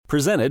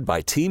Presented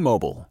by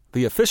T-Mobile,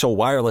 the official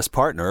wireless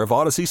partner of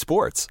Odyssey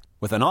Sports.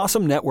 With an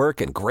awesome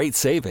network and great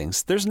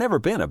savings, there's never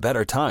been a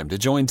better time to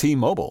join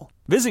T-Mobile.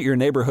 Visit your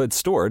neighborhood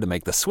store to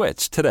make the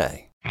switch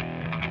today.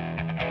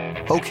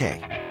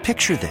 Okay,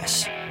 picture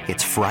this.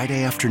 It's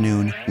Friday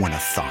afternoon when a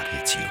thought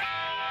hits you.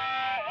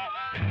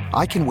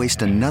 I can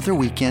waste another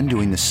weekend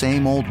doing the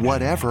same old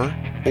whatever,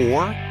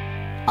 or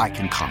I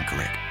can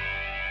conquer it.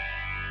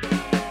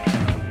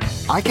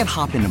 I can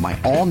hop into my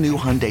all-new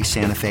Hyundai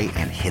Santa Fe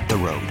and hit the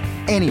road.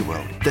 Any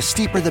road. The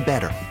steeper, the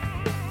better.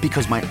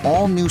 Because my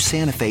all-new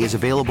Santa Fe is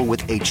available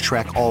with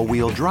H-Track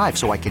all-wheel drive,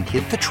 so I can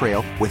hit the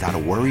trail without a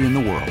worry in the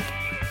world.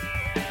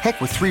 Heck,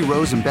 with 3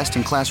 rows and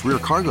best-in-class rear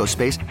cargo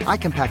space, I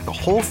can pack the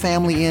whole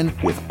family in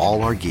with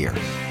all our gear.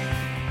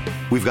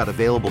 We've got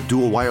available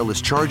dual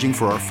wireless charging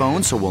for our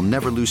phones, so we'll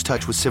never lose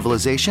touch with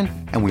civilization,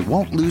 and we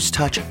won't lose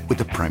touch with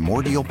the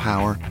primordial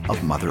power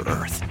of Mother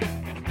Earth.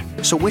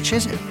 So which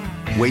is it?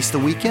 Waste the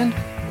weekend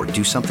or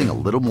do something a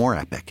little more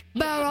epic?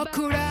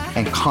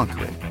 And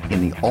conquer it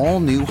in the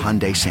all-new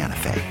Hyundai Santa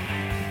Fe.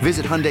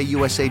 Visit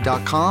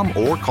HyundaiUSA.com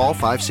or call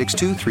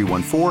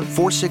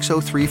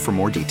 562-314-4603 for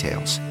more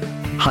details.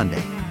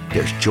 Hyundai,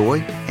 there's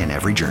joy in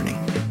every journey.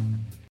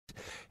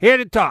 Here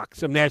to talk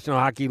some National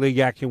Hockey League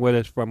action with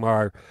us from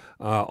our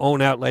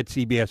own outlet,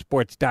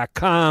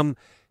 CBSSports.com,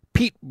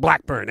 Pete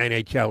Blackburn,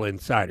 NHL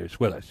Insiders,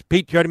 with us.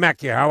 Pete, Jody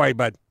Mack here. How are you,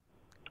 bud?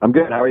 I'm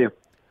good. How are you?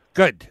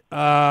 Good.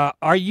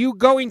 Are you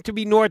going to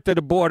be north of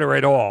the border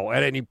at all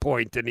at any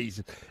point in these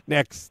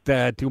next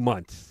 2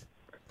 months?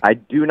 I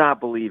do not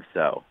believe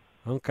so.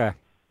 Okay.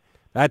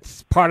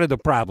 That's part of the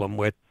problem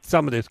with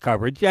some of this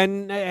coverage.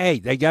 And, hey,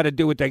 they got to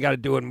do what they got to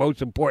do, and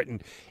most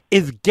important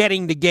is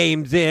getting the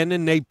games in,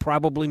 and they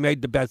probably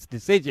made the best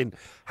decision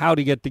how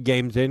to get the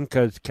games in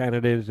because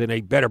Canada is in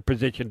a better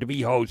position to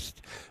be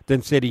host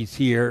than cities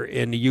here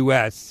in the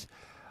U.S.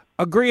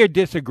 Agree or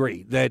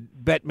disagree that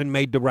Bettman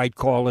made the right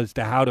call as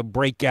to how to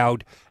break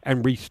out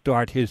and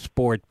restart his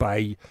sport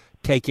by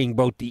taking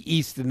both the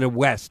East and the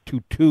West to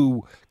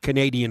 2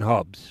 Canadian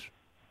hubs?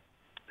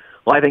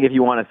 Well, I think if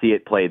you want to see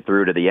it played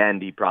through to the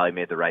end, he probably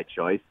made the right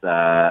choice.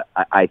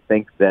 I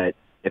think that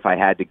if I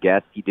had to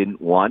guess, he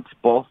didn't want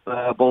both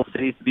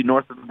cities to be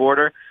north of the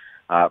border.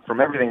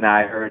 From everything that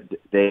I heard,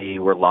 they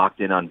were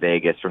locked in on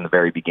Vegas from the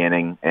very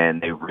beginning,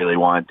 and they really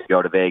wanted to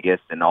go to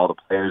Vegas, and all the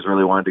players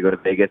really wanted to go to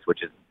Vegas,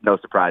 which is no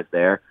surprise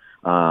there.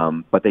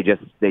 But they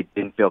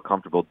didn't feel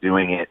comfortable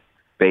doing it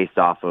based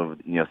off of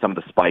some of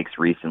the spikes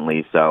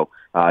recently. So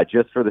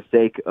just for the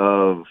sake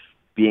of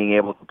being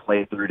able to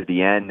play through to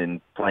the end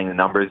and playing the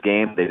numbers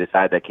game, they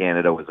decided that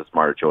Canada was a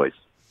smarter choice.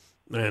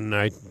 And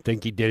I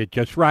think he did it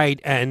just right.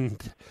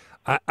 And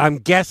I'm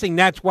guessing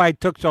that's why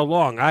it took so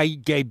long. I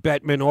gave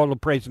Bettman all the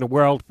praise in the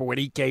world for when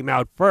he came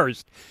out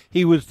first.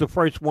 He was the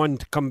first one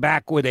to come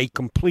back with a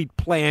complete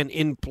plan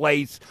in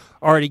place,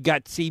 already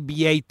got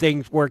CBA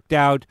things worked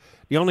out.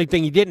 The only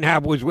thing he didn't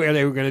have was where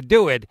they were going to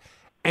do it.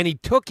 And he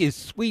took his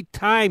sweet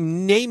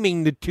time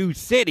naming the 2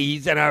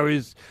 cities, and I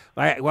was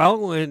like,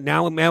 well,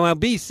 now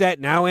MLB set,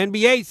 now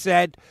NBA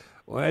set.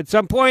 Well, at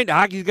some point,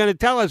 hockey's going to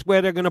tell us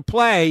where they're going to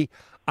play.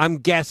 I'm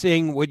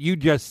guessing what you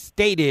just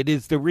stated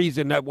is the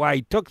reason that why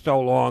he took so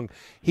long.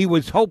 He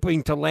was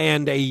hoping to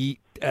land a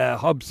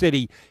hub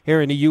city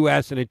here in the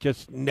U.S., and it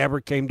just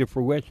never came to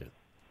fruition.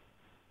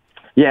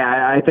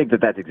 Yeah, I think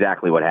that's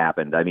exactly what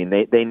happened. I mean,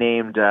 they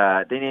named,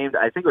 I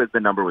think it was the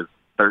number was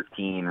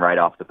 13 right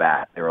off the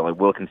bat. They were like,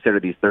 we'll consider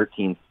these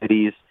 13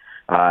 cities.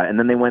 And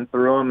then they went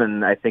through them,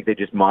 and I think they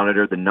just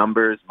monitored the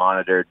numbers,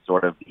 monitored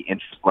sort of the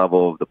interest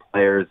level of the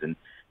players and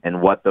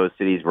what those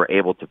cities were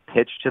able to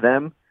pitch to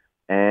them.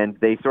 And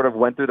they sort of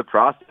went through the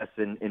process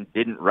and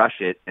didn't rush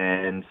it.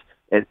 And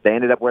they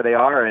ended up where they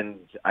are. And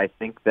I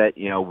think that,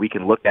 we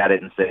can look at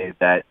it and say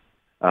that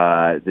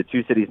the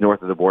 2 cities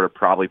north of the border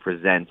probably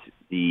present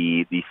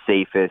the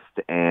safest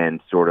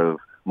and sort of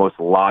most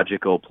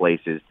logical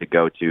places to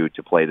go to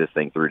play this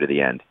thing through to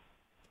the end.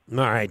 All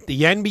right.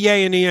 The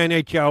NBA and the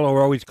NHL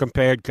are always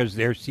compared because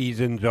their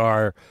seasons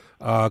are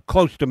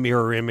close to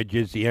mirror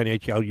images. The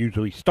NHL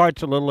usually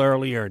starts a little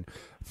earlier and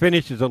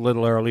finishes a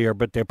little earlier,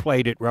 but they're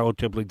played at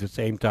relatively the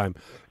same time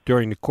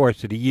during the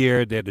course of the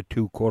year. They're the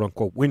 2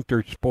 quote-unquote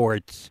winter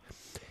sports.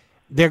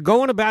 They're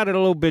going about it a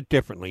little bit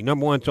differently.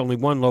 Number one, it's only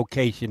 1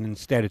 location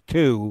instead of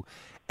 2.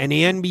 And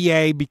the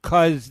NBA,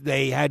 because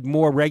they had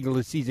more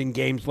regular season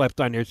games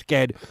left on their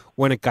schedule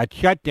when it got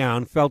shut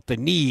down, felt the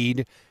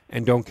need,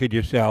 and don't kid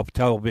yourself,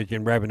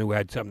 television revenue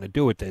had something to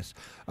do with this,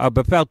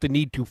 but felt the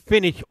need to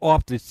finish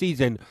off the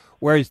season,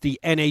 whereas the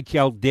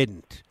NHL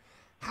didn't.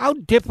 How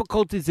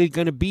difficult is it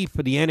going to be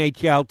for the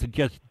NHL to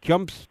just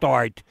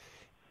jumpstart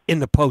in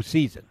the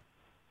postseason?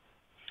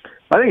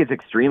 I think it's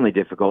extremely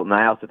difficult, and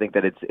I also think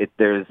that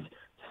there's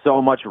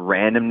so much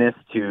randomness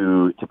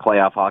to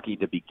playoff hockey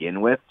to begin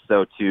with.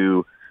 So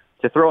to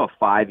throw a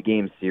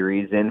 5-game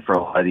series in for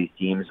a lot of these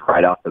teams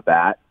right off the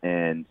bat,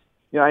 and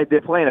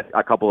they're playing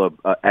a couple of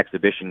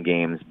exhibition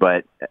games,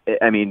 but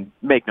I mean,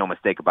 make no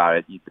mistake about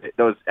it,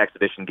 those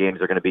exhibition games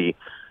are going to be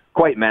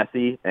quite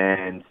messy,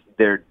 and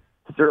they're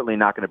certainly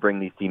not going to bring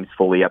these teams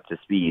fully up to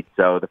speed.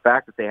 So the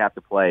fact that they have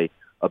to play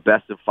a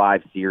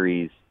best-of-5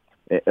 series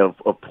of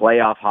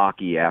playoff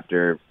hockey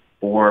after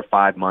 4 or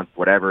 5 months,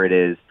 whatever it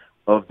is,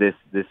 of this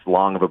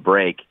long of a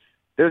break,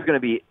 there's going to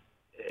be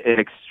an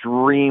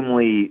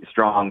extremely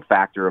strong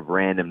factor of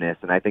randomness,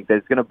 and I think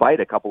that's going to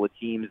bite a couple of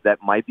teams that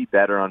might be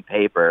better on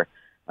paper,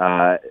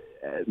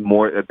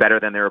 better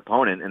than their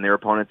opponent, and their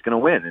opponent's going to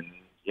win.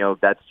 And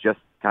that's just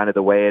kind of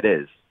the way it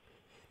is.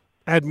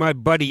 I had my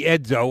buddy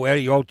Eddie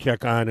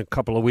Olczyk on a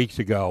couple of weeks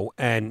ago,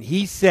 and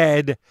he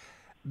said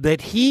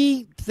that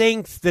he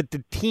thinks that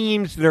the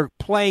teams that are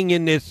playing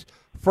in this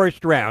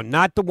first round,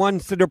 not the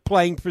ones that are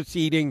playing for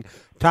seeding,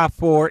 top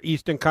 4,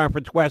 Eastern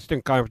Conference,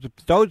 Western Conference,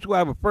 those who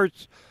have a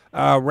first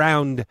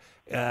round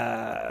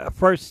of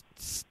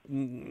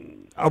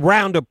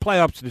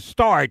playoffs to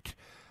start,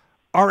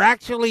 are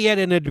actually at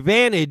an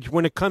advantage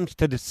when it comes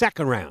to the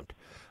second round,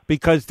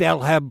 because they'll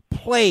have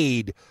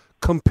played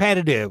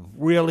competitive,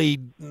 really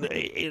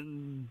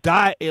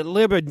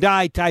live or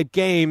die type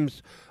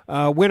games,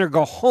 win or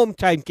go home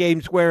type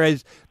games,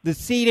 whereas the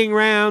seeding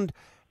round,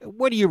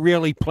 what are you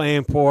really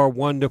playing for?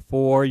 1 to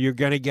 4, you're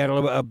going to get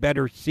a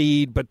better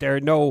seed, but there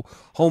are no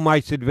home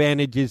ice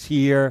advantages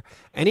here.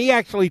 And he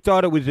actually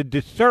thought it was a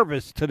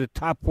disservice to the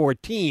top 4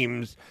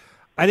 teams.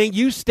 I think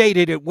you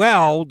stated it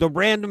well, the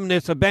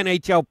randomness of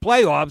NHL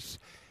playoffs.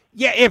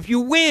 Yeah, if you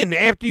win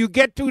after you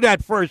get to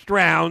that first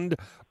round,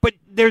 but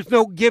there's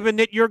no given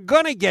that you're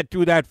going to get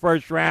to that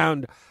first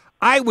round,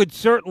 I would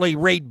certainly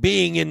rate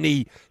being in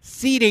the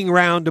seeding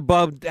round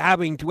above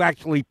having to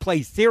actually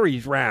play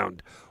series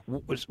round.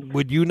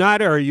 Would you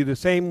not, or are you the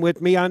same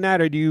with me on that,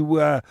 or do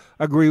you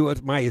agree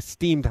with my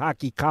esteemed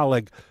hockey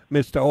colleague,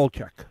 Mr.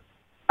 Olczyk?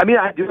 I mean,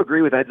 I do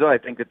agree with Edzo. I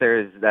think that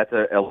that's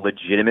a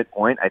legitimate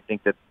point. I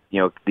think that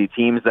the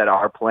teams that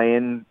are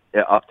playing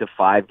up to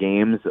 5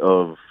 games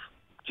of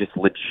just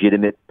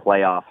legitimate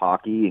playoff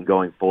hockey and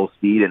going full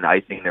speed and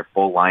icing their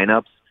full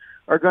lineups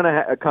are going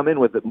to come in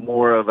with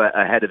more of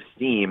a head of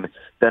steam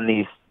than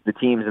the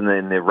teams in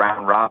the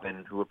round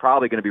robin, who are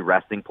probably going to be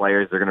resting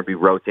players. They're going to be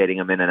rotating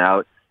them in and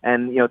out,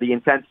 and the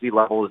intensity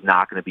level is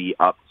not going to be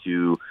up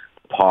to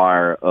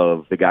par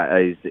of the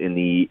guys in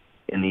the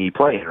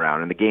play-in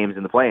round and the games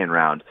in the play-in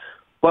round.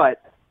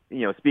 But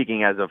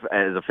speaking as a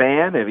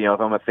fan, if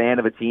I'm a fan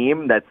of a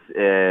team that's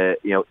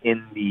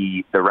in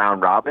the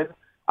round robin,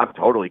 I'm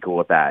totally cool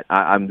with that.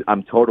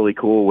 I'm totally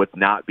cool with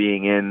not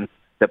being in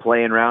the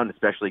play-in round,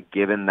 especially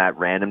given that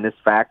randomness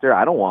factor.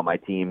 I don't want my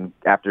team,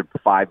 after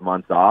 5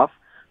 months off,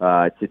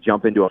 to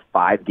jump into a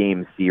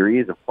 5-game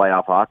series of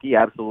playoff hockey.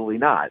 Absolutely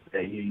not.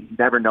 You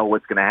never know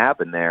what's going to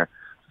happen there.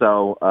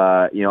 So,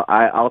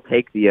 I'll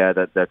take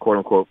the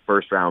quote-unquote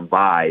first-round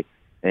bye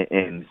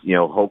and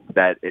hope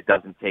that it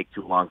doesn't take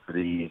too long for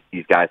these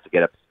guys to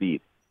get up to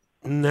speed.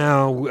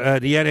 Now,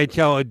 the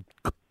NHL had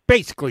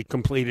basically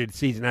completed the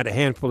season, had a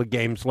handful of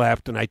games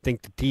left, and I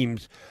think the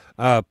teams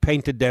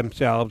painted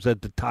themselves as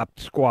the top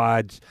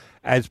squads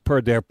as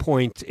per their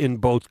points in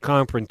both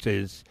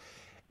conferences.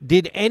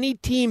 Did any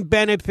team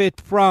benefit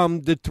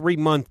from the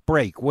 3-month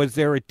break? Was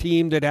there a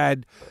team that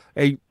had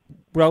a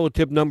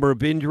relative number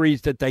of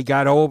injuries that they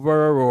got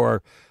over,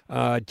 or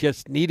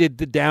just needed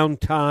the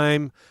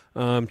downtime?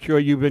 I'm sure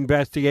you've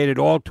investigated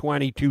all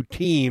 22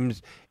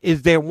 teams.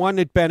 Is there one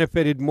that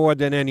benefited more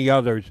than any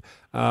others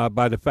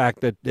by the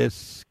fact that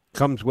this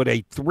comes with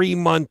a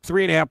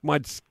 3.5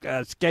 month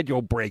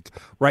schedule break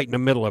right in the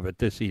middle of it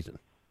this season?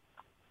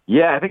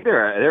 Yeah, I think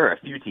there are a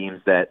few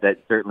teams that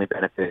certainly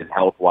benefited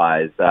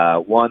health-wise.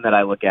 One that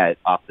I look at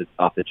off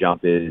the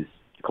jump is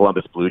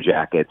Columbus Blue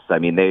Jackets. I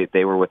mean,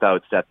 they were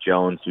without Seth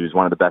Jones, who's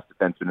one of the best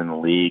defensemen in the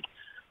league.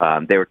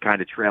 They were kind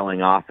of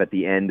trailing off at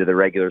the end of the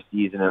regular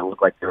season, and it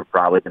looked like they were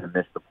probably going to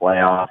miss the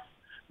playoffs.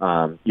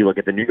 You look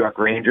at the New York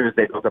Rangers;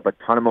 they built up a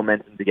ton of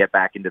momentum to get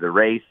back into the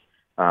race,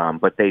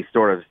 but they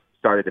sort of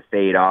started to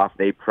fade off.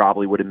 They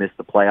probably would have missed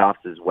the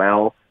playoffs as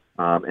well.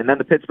 And then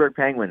the Pittsburgh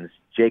Penguins,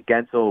 Jake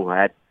Gensel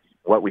had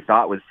what we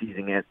thought was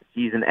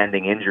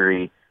season-ending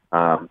injury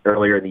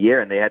earlier in the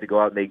year, and they had to go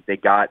out and they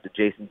got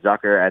Jason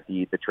Zucker at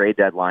the trade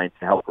deadline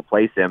to help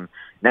replace him.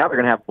 Now they're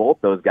going to have both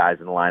those guys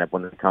in the lineup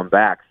when they come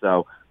back.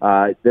 So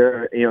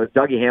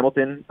Dougie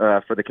Hamilton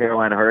for the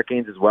Carolina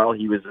Hurricanes as well.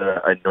 He was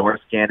a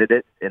Norris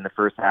candidate in the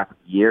first half of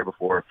the year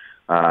before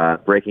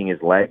breaking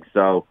his leg.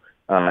 So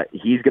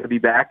he's going to be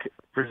back,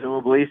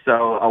 presumably.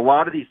 So a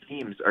lot of these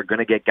teams are going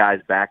to get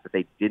guys back that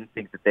they didn't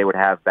think that they would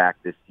have back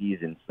this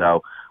season.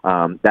 So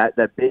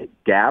that big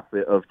gap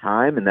of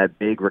time and that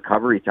big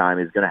recovery time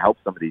is going to help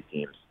some of these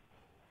teams.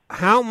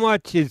 How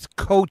much is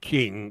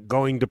coaching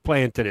going to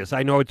play into this?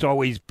 I know it's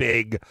always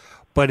big,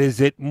 but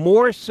is it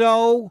more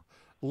so,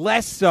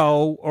 less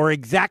so, or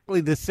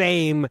exactly the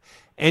same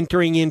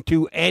entering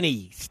into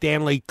any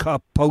Stanley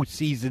Cup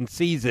postseason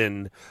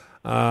season?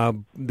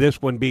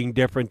 This one being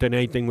different than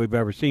anything we've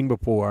ever seen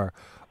before.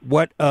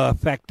 What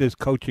effect does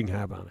coaching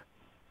have on it?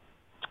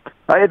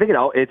 I think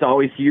it's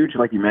always huge,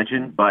 like you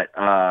mentioned, but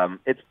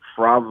it's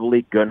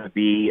probably going to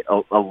be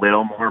a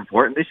little more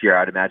important this year,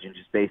 I'd imagine,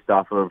 just based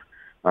off of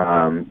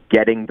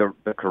getting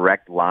the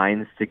correct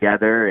lines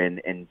together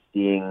and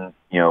seeing,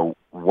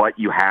 what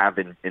you have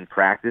in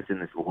practice in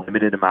this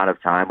limited amount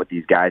of time with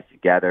these guys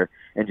together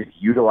and just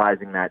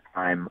utilizing that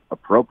time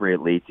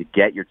appropriately to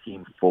get your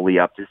team fully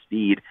up to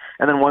speed.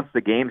 And then once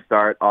the games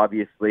start,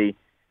 obviously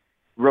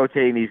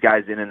rotating these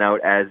guys in and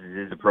out as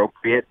is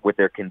appropriate with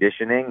their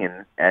conditioning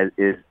and as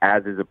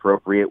is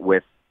appropriate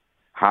with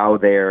how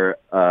they're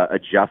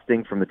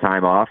adjusting from the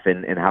time off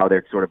and how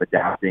they're sort of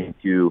adapting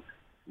to.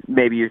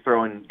 Maybe you're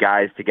throwing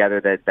guys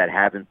together that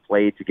haven't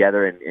played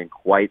together in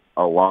quite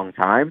a long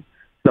time.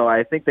 So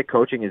I think that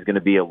coaching is going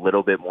to be a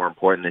little bit more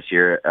important this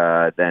year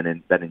than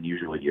in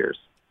usual years.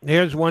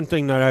 Here's one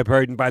thing that I've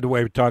heard, and by the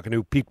way, we're talking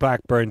to Pete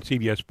Blackburn,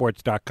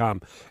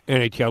 CBSSports.com,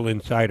 NHL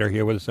insider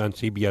here with us on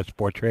CBS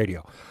Sports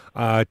Radio.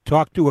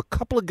 Talked to a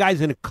couple of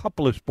guys in a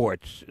couple of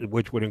sports,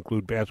 which would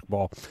include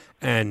basketball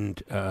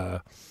and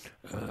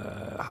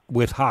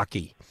with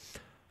hockey.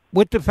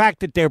 With the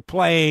fact that they're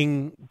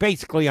playing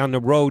basically on the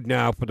road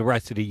now for the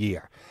rest of the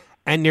year,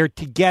 and they're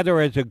together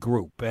as a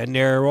group, and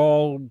they're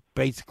all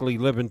basically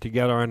living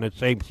together on the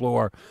same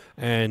floor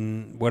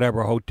and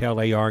whatever hotel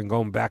they are and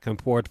going back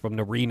and forth from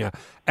the arena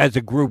as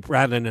a group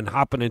rather than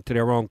hopping into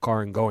their own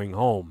car and going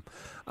home.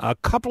 A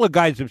couple of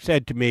guys have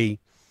said to me,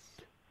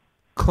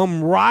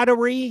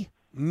 camaraderie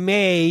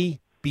may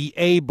be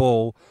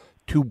able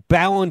to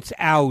balance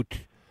out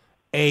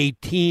a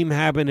team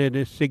having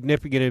a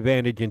significant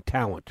advantage in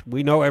talent.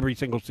 We know every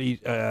single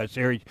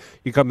series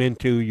you come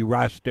into, you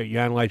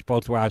analyze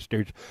both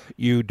rosters,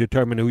 you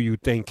determine who you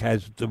think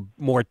has the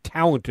more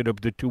talented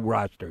of the two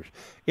rosters.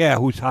 Yeah,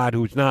 who's hot,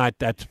 who's not,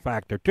 that's a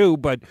factor too,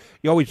 but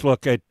you always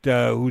look at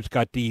who's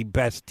got the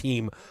best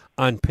team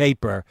on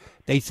paper.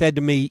 They said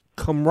to me,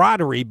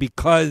 camaraderie,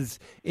 because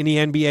in the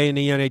NBA and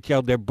the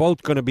NHL, they're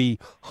both going to be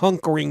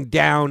hunkering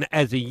down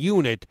as a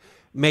unit,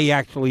 may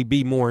actually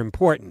be more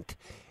important.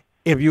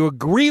 If you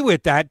agree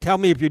with that, tell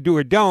me if you do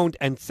or don't.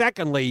 And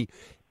secondly,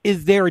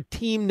 is there a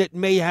team that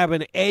may have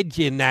an edge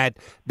in that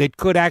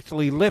could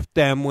actually lift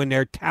them when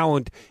their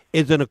talent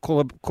isn't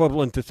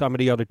equivalent to some of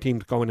the other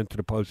teams going into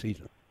the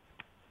postseason?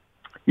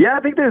 Yeah, I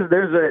think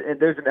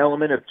there's an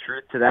element of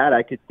truth to that.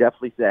 I could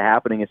definitely see that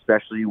happening,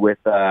 especially with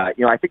I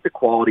think the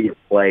quality of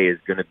play is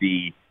going to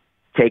be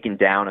taken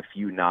down a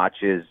few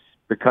notches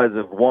because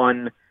of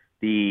one.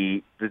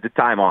 The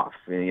time off,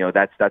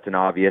 that's an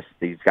obvious.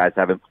 These guys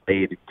haven't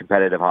played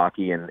competitive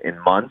hockey in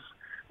months.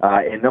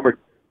 And number,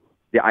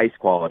 the ice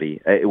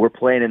quality. We're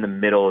playing in the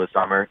middle of the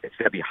summer. It's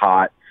going to be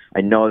hot.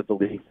 I know that the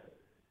league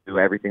do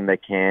everything they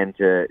can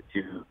to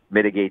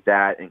mitigate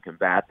that and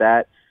combat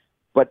that.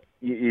 But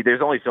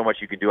there's only so much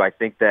you can do. I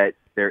think that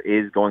there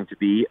is going to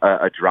be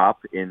a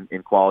drop in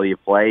quality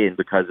of play, and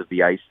because of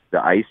the ice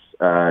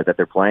that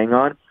they're playing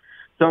on.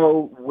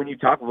 So when you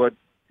talk about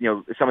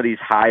some of these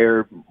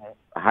higher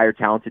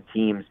talented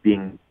teams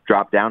being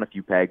dropped down a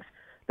few pegs,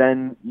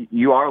 then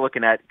you are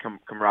looking at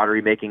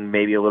camaraderie making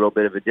maybe a little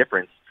bit of a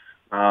difference.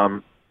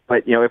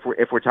 But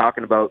if we're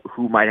talking about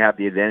who might have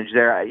the advantage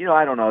there,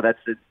 I don't know. That's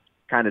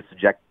kind of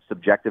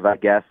subjective, I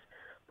guess.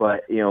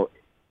 But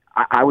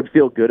I would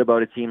feel good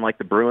about a team like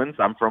the Bruins.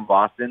 I'm from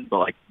Boston,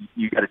 but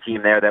you got a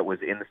team there that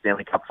was in the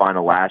Stanley Cup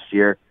final last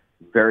year,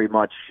 very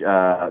much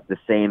the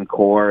same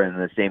core and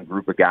the same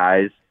group of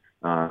guys.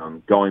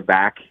 Going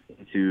back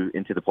into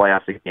the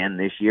playoffs again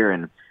this year,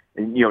 and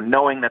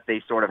knowing that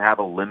they sort of have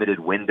a limited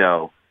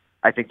window,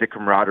 I think the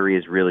camaraderie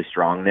is really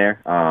strong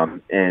there.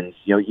 And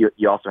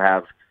you also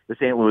have the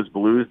St. Louis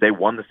Blues. They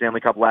won the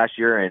Stanley Cup last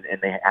year,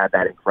 and they had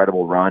that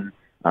incredible run.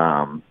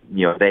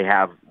 They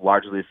have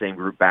largely the same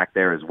group back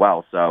there as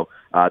well. So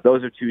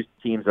those are two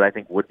teams that I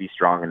think would be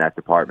strong in that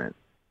department.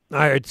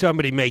 I heard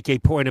somebody make a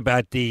point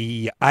about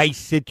the ice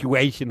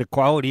situation, the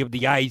quality of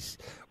the ice,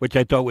 which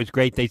I thought was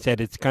great. They said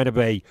it's kind of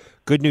a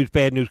good news,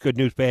 bad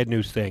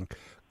news thing.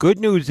 Good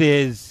news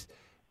is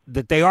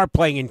that they are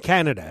playing in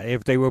Canada.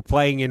 If they were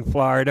playing in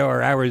Florida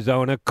or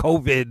Arizona,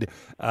 COVID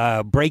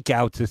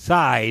breakouts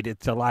aside,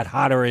 it's a lot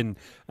hotter in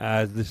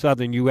the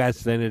southern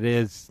U.S. than it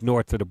is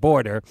north of the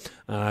border.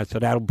 So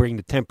that'll bring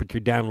the temperature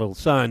down a little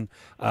some.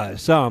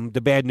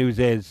 The bad news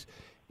is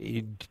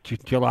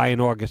July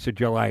and August are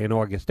July and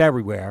August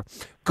everywhere.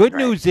 Good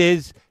news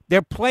is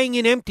they're playing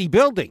in empty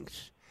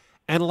buildings.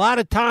 And a lot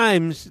of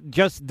times,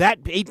 just that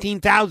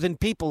 18,000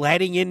 people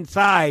heading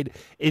inside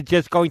is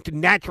just going to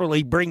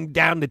naturally bring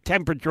down the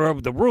temperature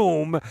of the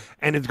room,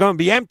 and it's going to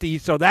be empty,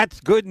 so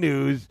that's good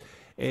news.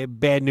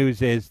 Bad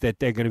news is that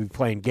they're going to be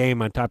playing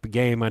game on top of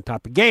game on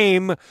top of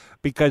game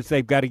because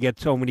they've got to get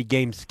so many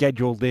games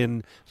scheduled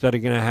in, so they're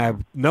going to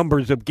have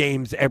numbers of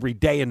games every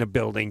day in the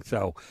building.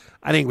 So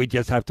I think we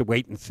just have to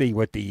wait and see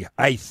what the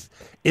ice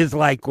is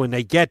like when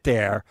they get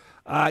there.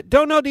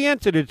 Don't know the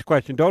answer to this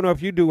question. Don't know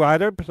if you do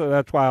either, so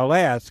that's why I'll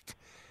ask.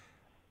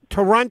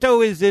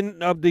 Toronto is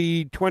in of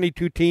the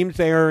 22 teams.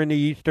 They are in the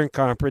Eastern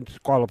Conference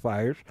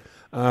qualifiers.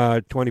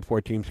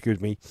 24 teams, excuse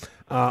me.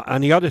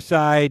 On the other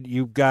side,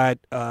 you've got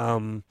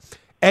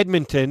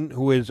Edmonton,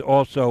 who is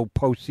also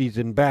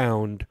postseason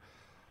bound.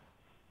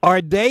 Are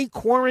they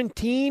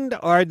quarantined?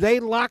 Are they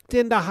locked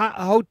into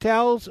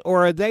hotels?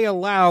 Or are they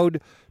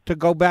allowed to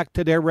go back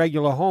to their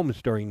regular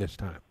homes during this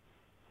time?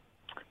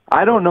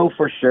 I don't know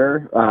for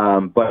sure,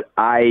 but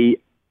I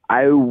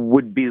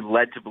would be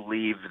led to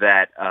believe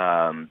that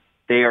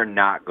they are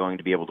not going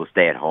to be able to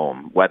stay at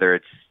home. Whether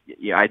it's,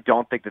 I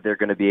don't think that they're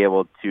going to be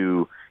able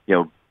to,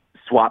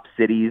 swap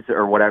cities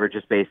or whatever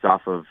just based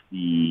off of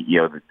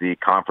the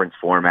conference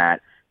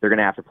format. They're going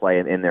to have to play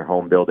in their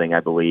home building, I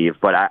believe.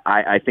 But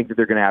I think that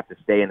they're going to have to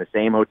stay in the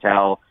same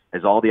hotel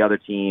as all the other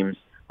teams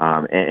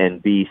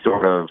and be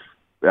sort of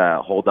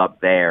holed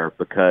up there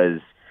because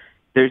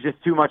there's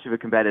just too much of a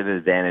competitive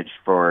advantage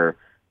for,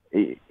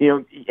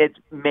 it's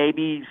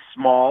maybe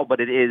small, but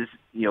it is,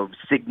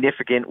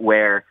 significant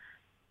where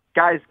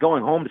guys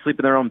going home to sleep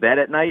in their own bed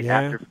at night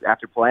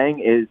after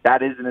playing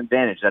that is an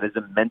advantage. That is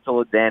a mental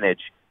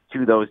advantage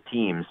to those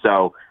teams.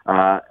 So,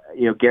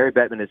 Gary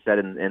Bettman has said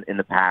in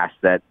the past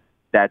that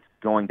that's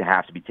going to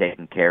have to be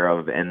taken care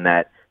of and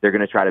that they're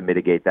going to try to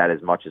mitigate that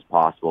as much as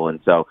possible. And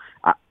so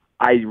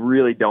I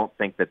really don't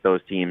think that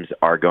those teams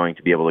are going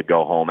to be able to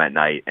go home at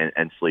night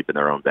and sleep in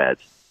their own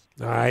beds.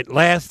 All right,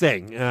 last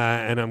thing,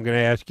 and I'm going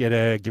to ask you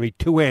to give me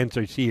two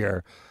answers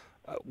here.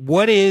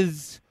 What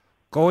is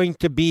going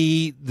to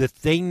be the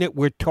thing that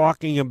we're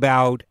talking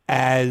about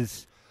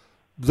as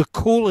the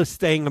coolest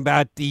thing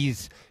about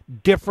these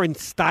different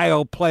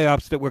style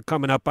playoffs that were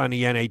coming up on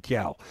the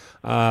NHL?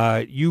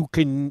 You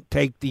can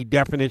take the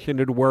definition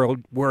of the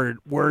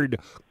word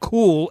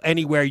cool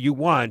anywhere you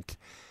want.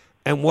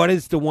 And what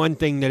is the one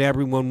thing that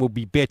everyone will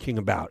be bitching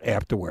about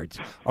afterwards?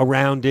 A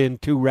round in,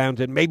 2 rounds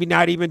in, maybe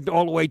not even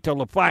all the way till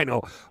the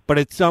final, but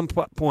at some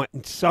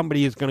point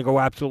somebody is going to go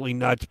absolutely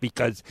nuts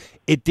because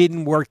it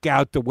didn't work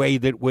out the way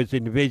that was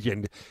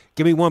envisioned.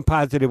 Give me one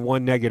positive,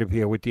 one negative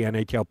here with the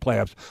NHL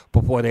playoffs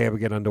before they ever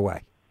get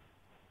underway.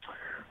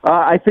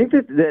 I think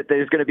that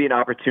there's going to be an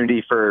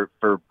opportunity for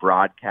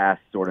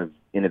broadcast sort of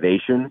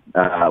innovation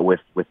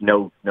with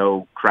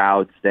no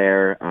crowds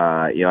there.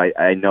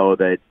 I know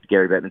that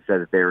Gary Bettman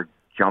said that they're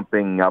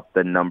jumping up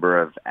the number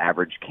of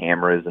average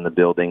cameras in the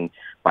building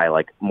by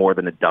like more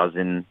than a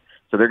dozen.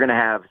 So they're going to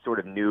have sort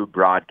of new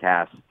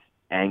broadcast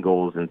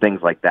angles and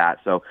things like that.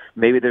 So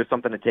maybe there's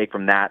something to take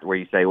from that where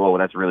you say, well,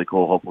 that's really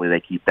cool. Hopefully they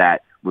keep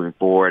that moving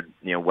forward.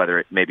 Whether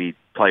it maybe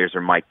players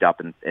are mic'd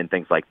up and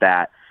things like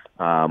that.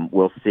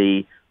 We'll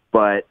see.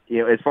 But,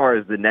 as far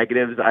as the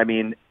negatives, I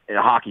mean,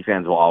 hockey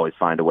fans will always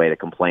find a way to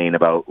complain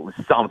about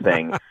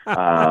something.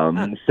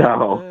 I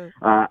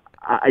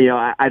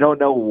don't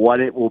know what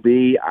it will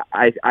be.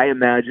 I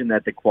imagine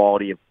that the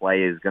quality of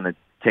play is going to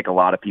tick a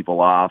lot of people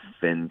off.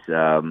 And,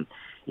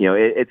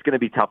 it's going to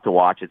be tough to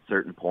watch at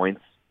certain points.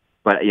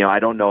 But, I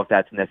don't know if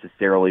that's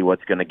necessarily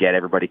what's going to get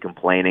everybody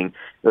complaining.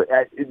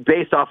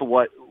 Based off of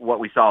what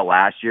we saw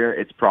last year,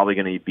 it's probably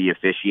going to be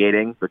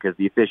officiating because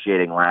the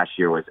officiating last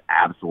year was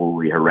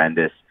absolutely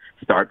horrendous.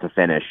 Start to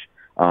finish.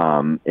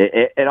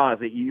 It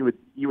honestly, you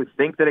would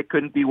think that it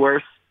couldn't be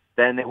worse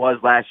than it was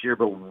last year,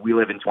 but we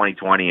live in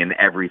 2020 and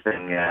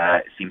everything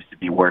seems to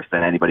be worse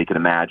than anybody could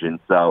imagine.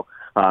 So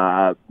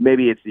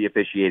maybe it's the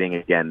officiating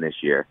again this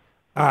year.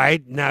 All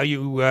right. Now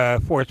you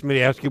forced me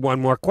to ask you one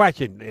more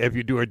question, if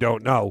you do or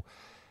don't know.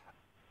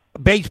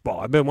 Baseball.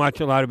 I've been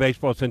watching a lot of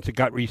baseball since it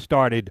got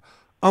restarted.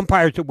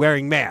 Umpires are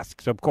wearing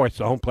masks. Of course,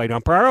 the home plate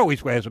umpire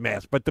always wears a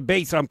mask, but the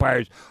base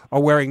umpires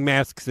are wearing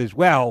masks as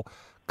well,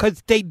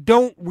 because they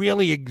don't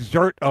really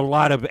exert a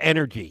lot of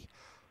energy.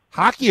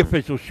 Hockey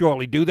officials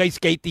surely do. They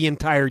skate the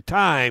entire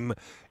time.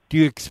 Do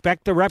you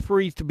expect the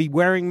referees to be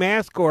wearing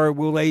masks, or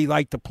will they,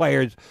 like the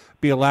players,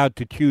 be allowed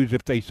to choose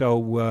if they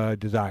so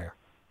desire?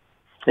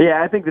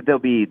 Yeah, I think that they'll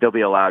be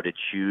allowed to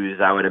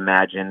choose, I would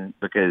imagine,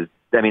 because,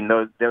 I mean,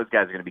 those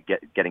guys are going to be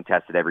getting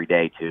tested every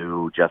day,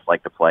 too, just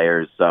like the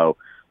players. So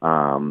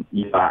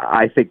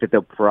I think that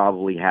they'll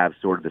probably have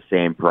sort of the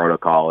same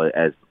protocol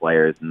as the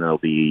players, and they'll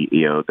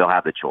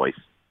have the choice.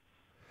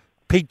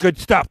 Pete, good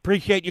stuff.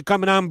 Appreciate you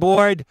coming on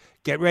board.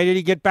 Get ready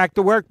to get back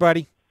to work,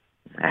 buddy.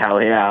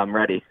 Hell yeah, I'm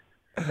ready.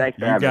 Thanks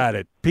for having me. You got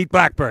it. Pete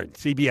Blackburn,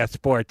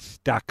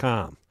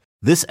 CBSSports.com.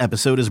 This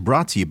episode is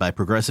brought to you by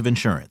Progressive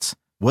Insurance.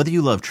 Whether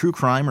you love true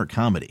crime or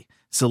comedy,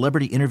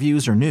 celebrity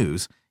interviews or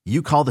news,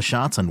 you call the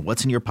shots on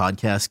what's in your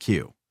podcast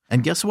queue.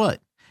 And guess what?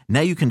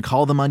 Now you can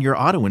call them on your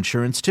auto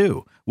insurance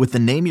too with the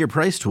Name Your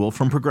Price tool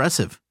from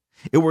Progressive.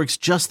 It works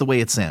just the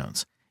way it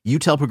sounds. You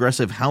tell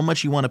Progressive how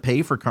much you want to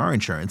pay for car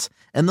insurance,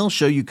 and they'll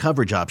show you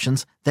coverage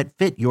options that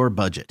fit your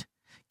budget.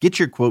 Get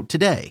your quote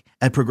today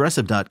at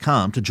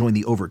Progressive.com to join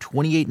the over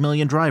 28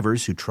 million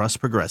drivers who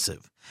trust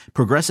Progressive.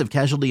 Progressive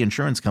Casualty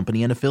Insurance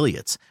Company and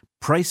Affiliates.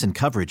 Price and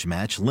coverage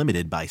match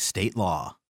limited by state law.